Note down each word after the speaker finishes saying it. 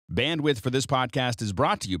Bandwidth for this podcast is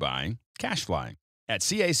brought to you by CacheFly at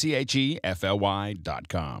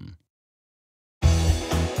CACHEFLY.com.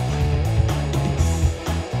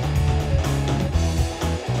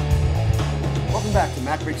 Welcome back to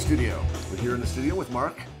MacBreak Studio. We're here in the studio with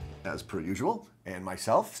Mark, as per usual, and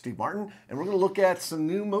myself, Steve Martin, and we're going to look at some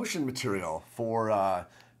new motion material for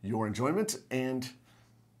your enjoyment and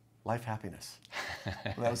life happiness.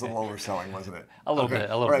 That was a little overselling, wasn't it? A little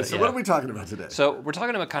bit. All right, so what are we talking about today? So we're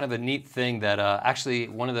talking about kind of a neat thing that actually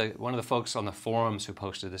one of the folks on the forums who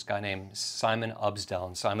posted, this guy named Simon Ubsdell.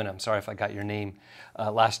 And Simon, I'm sorry if I got your name,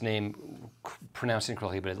 last name pronounced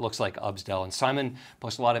incorrectly, but it looks like Ubsdell. And Simon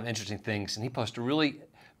posts a lot of interesting things, and he posted a really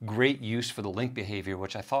great use for the link behavior,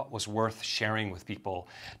 which I thought was worth sharing with people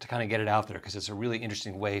to kind of get it out there, because it's a really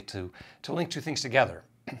interesting way to link two things together.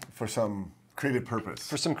 For some creative purpose.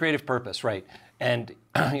 For some creative purpose, right. And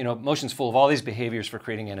you know, motion's full of all these behaviors for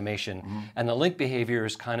creating animation, and the link behavior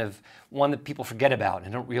is kind of one that people forget about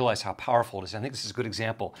and don't realize how powerful it is. I think this is a good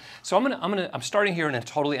example. So I'm starting here in a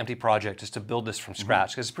totally empty project just to build this from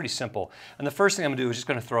scratch, because it's pretty simple. And the first thing I'm gonna do is just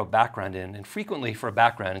gonna throw a background in, and frequently for a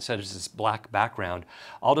background, instead of this black background,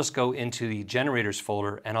 I'll just go into the generators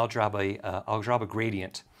folder and I'll drop a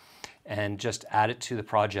gradient and just add it to the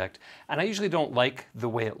project. And I usually don't like the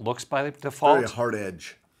way it looks by default. Very hard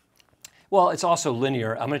edge. Well, it's also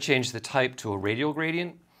linear. I'm going to change the type to a radial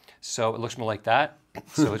gradient, so it looks more like that.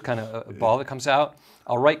 So it's kind of a ball that comes out.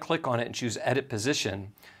 I'll right-click on it and choose Edit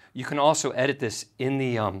Position. You can also edit this in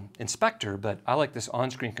the inspector, but I like this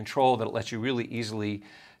on-screen control that lets you really easily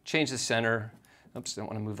change the center. Oops, don't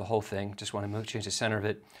want to move the whole thing. Just want to change the center of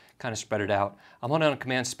it, kind of spread it out. I'm holding on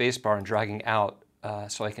Command Spacebar and dragging out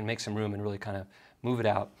so I can make some room and really kind of move it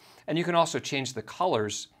out. And you can also change the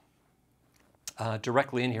colors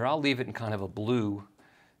directly in here. I'll leave it in kind of a blue,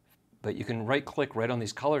 but you can right-click right on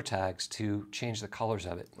these color tags to change the colors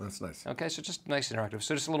of it. That's nice. Okay, so just nice interactive.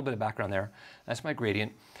 So just a little bit of background there. That's my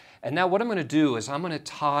gradient. And now what I'm going to do is I'm going to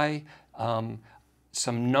tie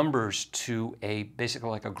some numbers to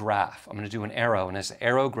basically like a graph. I'm going to do an arrow, and as the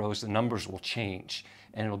arrow grows, the numbers will change,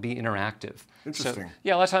 and it'll be interactive. Interesting. So,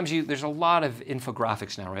 yeah, a lot of times there's a lot of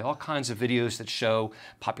infographics now, right? All kinds of videos that show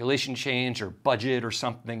population change or budget or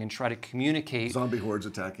something and try to communicate. Zombie hordes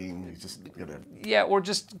attacking. You just gotta. Yeah, or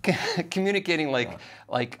just communicating like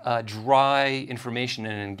dry information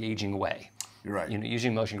in an engaging way. You're right. You know,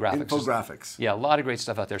 using motion graphics. Infographics. Yeah, a lot of great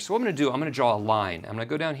stuff out there. So what I'm going to do, I'm going to draw a line. I'm going to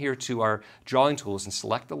go down here to our drawing tools and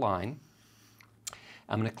select the line.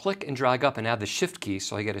 I'm going to click and drag up and add the Shift key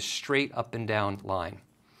so I get a straight up and down line.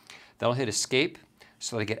 Then I'll hit Escape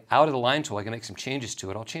so that I get out of the line tool. I can make some changes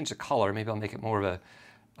to it. I'll change the color. Maybe I'll make it more of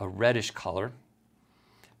a reddish color.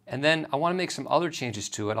 And then I want to make some other changes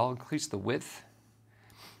to it. I'll increase the width.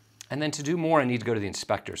 And then to do more, I need to go to the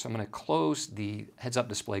inspector. So I'm going to close the heads-up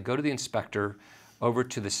display, go to the inspector, over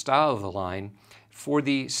to the style of the line. For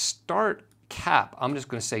the start cap, I'm just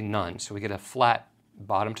going to say none. So we get a flat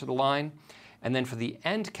bottom to the line. And then for the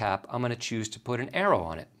end cap, I'm going to choose to put an arrow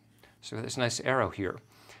on it. So this nice arrow here.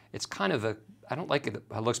 It's kind of I don't like it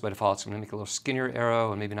how it looks by default, so I'm going to make a little skinnier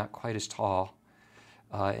arrow and maybe not quite as tall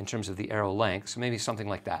in terms of the arrow length. So maybe something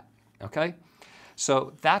like that, okay?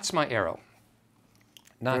 So that's my arrow.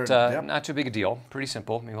 Not too big a deal, pretty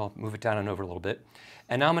simple. Maybe I'll move it down and over a little bit.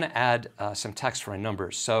 And now I'm going to add some text for my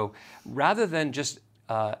numbers. So rather than just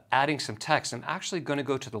adding some text, I'm actually going to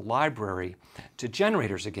go to the library to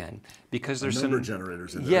generators again, because there's number some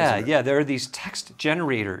generators in there. Yeah, there are these text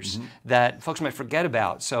generators that folks might forget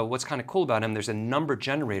about. So what's kind of cool about them, there's a number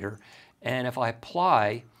generator, and if I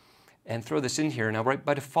apply and throw this in here, now right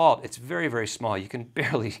by default, it's very, very small. You can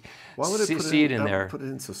barely see it in there. Put it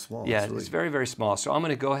in so small. Yeah, it's very, very small. So I'm going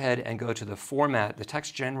to go ahead and go to the format, the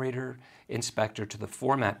text generator inspector, to the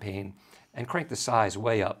format pane, and crank the size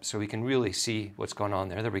way up so we can really see what's going on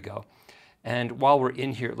there. There we go. And while we're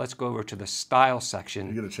in here, let's go over to the style section.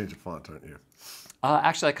 You're going to change the font, aren't you?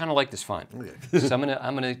 Actually, I kind of like this font. Okay. So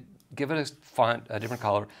I'm gonna give it a font, a different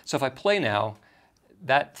color. So if I play now,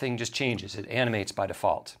 that thing just changes. It animates by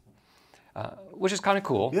default, which is kind of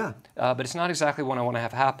cool. Yeah. But it's not exactly what I want to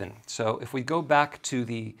have happen. So if we go back to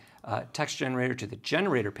the text generator, to the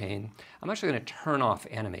generator pane, I'm actually going to turn off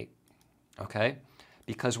animate. Okay.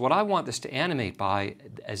 Because what I want this to animate by,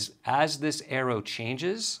 as this arrow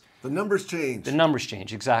changes, the numbers change. The numbers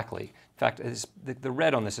change, exactly. In fact, the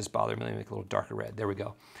red on this is bothering me. Let me make it a little darker red. There we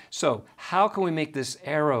go. So how can we make this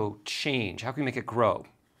arrow change? How can we make it grow?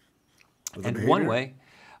 And one way,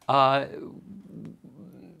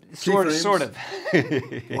 sort of.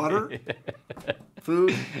 Water?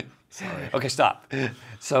 Food? Sorry. Okay, stop.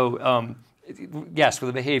 So Yes, with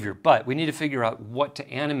the behavior, but we need to figure out what to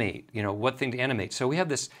animate, what thing to animate. So we have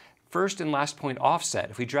this first and last point offset.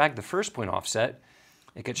 If we drag the first point offset,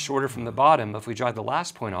 it gets shorter from the bottom. If we drag the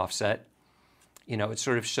last point offset, it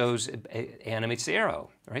sort of shows, it animates the arrow,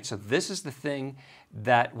 right? So this is the thing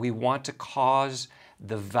that we want to cause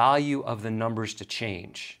the value of the numbers to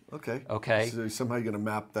change. Okay. Okay. So somehow you're going to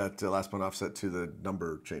map that last point offset to the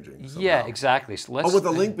number changing. Somehow. Yeah, exactly. So let's. With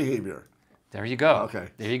the link behavior. There you go. Okay.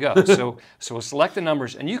 There you go. So we'll select the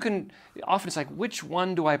numbers, and you can, often it's like, which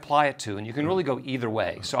one do I apply it to? And you can really go either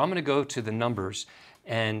way. So I'm going to go to the numbers,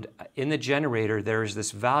 and in the generator, there's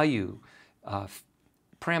this value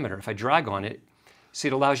parameter. If I drag on it, see,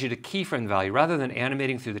 it allows you to keyframe the value rather than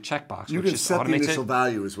animating through the checkbox. You can set the initial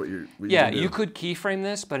value is what you Yeah, you could keyframe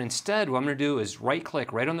this, but instead what I'm going to do is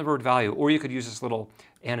right-click right on the word value, or you could use this little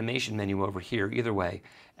animation menu over here, either way.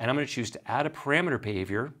 And I'm going to choose to add a parameter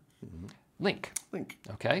behavior, link. Link.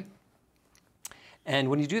 Okay? And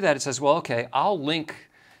when you do that, it says, well, okay, I'll link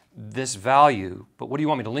this value, but what do you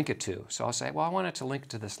want me to link it to? So I'll say, well, I want it to link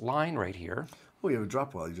to this line right here. Oh, you have a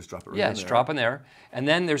drop while you just drop it right in Yeah, there. it's drop in there. And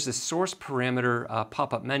then there's this source parameter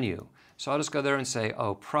pop-up menu. So I'll just go there and say,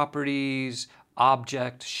 oh, properties,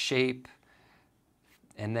 object, shape,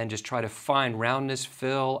 and then just try to find roundness,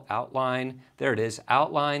 fill, outline. There it is,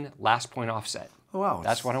 outline, last point offset. Oh, wow.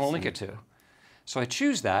 That's what I want to link it to. So I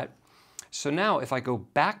choose that. So now if I go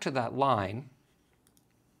back to that line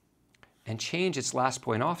and change its last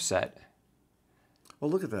point offset, well,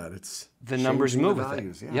 look at that. It's the numbers move with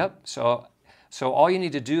it. Yeah. Yep. So all you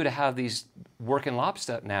need to do to have these work in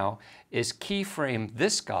lockstep now is keyframe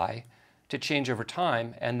this guy to change over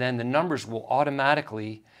time, and then the numbers will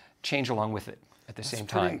automatically change along with it at the same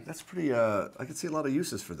time. That's pretty, I can see a lot of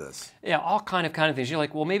uses for this. Yeah, all kind of things. You're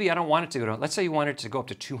like, well, maybe I don't want it to go to, let's say you wanted it to go up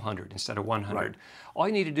to 200 instead of 100. Right. All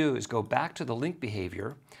you need to do is go back to the link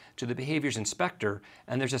behavior, to the behaviors inspector,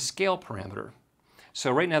 and there's a scale parameter.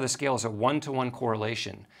 So right now the scale is a 1-to-1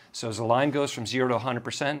 correlation. So as the line goes from 0 to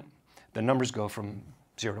 100%, the numbers go from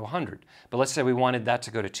 0 to 100. But let's say we wanted that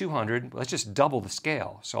to go to 200. Let's just double the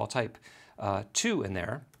scale. So I'll type 2 in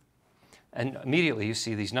there, and immediately you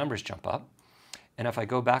see these numbers jump up. And if I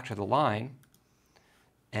go back to the line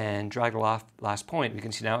and drag the last point, we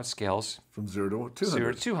can see now it scales from 0 to 200.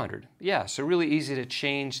 0 to 200. Yeah, so really easy to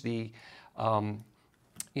change the, the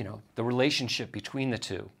relationship between the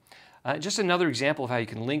two. Just another example of how you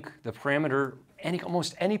can link the parameter.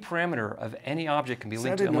 Almost any parameter of any object can be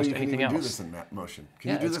linked to almost anything else. I didn't know you can even do this in Motion.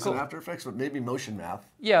 Can you do this in After Effects, but maybe Motion Math?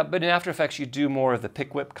 Yeah, but in After Effects you do more of the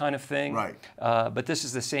pick whip kind of thing. Right. But this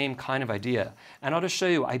is the same kind of idea. And I'll just show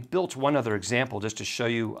you, I built one other example just to show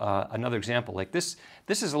you another example. Like this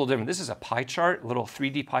is a little different. This is a pie chart, a little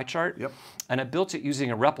 3D pie chart. Yep. And I built it using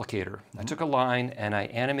a replicator. I took a line and I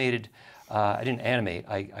animated, I didn't animate,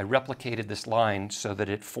 I replicated this line so that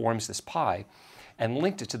it forms this pie and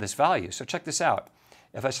linked it to this value. So check this out.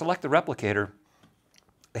 If I select the replicator,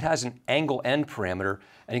 it has an angle end parameter,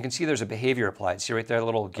 and you can see there's a behavior applied. See right there, a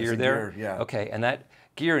little gear there? Gear, yeah. Okay, and that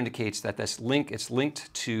gear indicates that this link, it's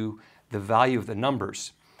linked to the value of the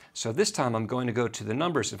numbers. So this time I'm going to go to the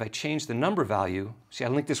numbers. If I change the number value, see I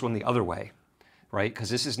linked this one the other way, right?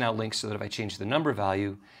 Because this is now linked so that if I change the number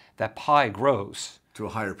value, that pie grows. To a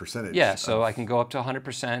higher percentage. Yeah, so I can go up to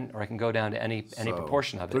 100% or I can go down to any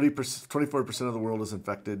proportion of it. 24% of the world is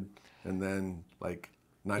infected, and then like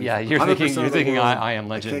 90%. Yeah, you're thinking I Am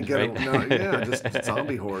Legend, right? Just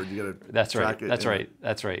zombie horde. You got to track it.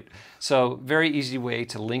 That's right. So very easy way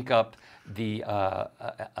to link up the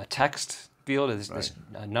a text field, this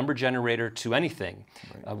number generator to anything.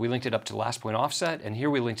 Right. We linked it up to last point offset, and here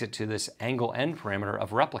we linked it to this angle end parameter of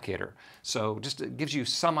replicator. So just it gives you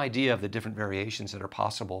some idea of the different variations that are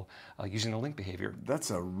possible using the link behavior. That's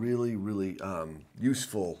a really, really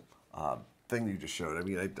useful thing you just showed. I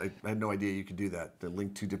mean, I had no idea you could do that, to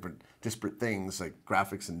link two different disparate things like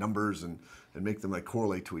graphics and numbers and make them like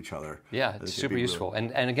correlate to each other. Yeah, it's super useful.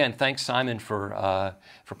 And again, thanks Simon for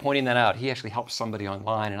pointing that out. He actually helped somebody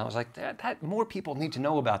online, and I was like, that more people need to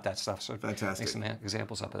know about that stuff. So fantastic. Make some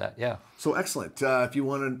examples up of that. Yeah. So excellent. If you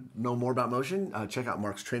want to know more about Motion, check out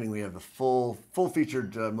Mark's training. We have the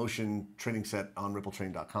full-featured Motion training set on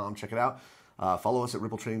rippletraining.com. Check it out. Follow us at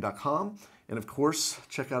rippletraining.com. And of course,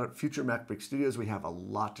 check out future MacBreak Studios. We have a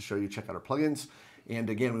lot to show you. Check out our plugins. And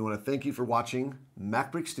again, we want to thank you for watching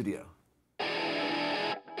MacBreak Studio.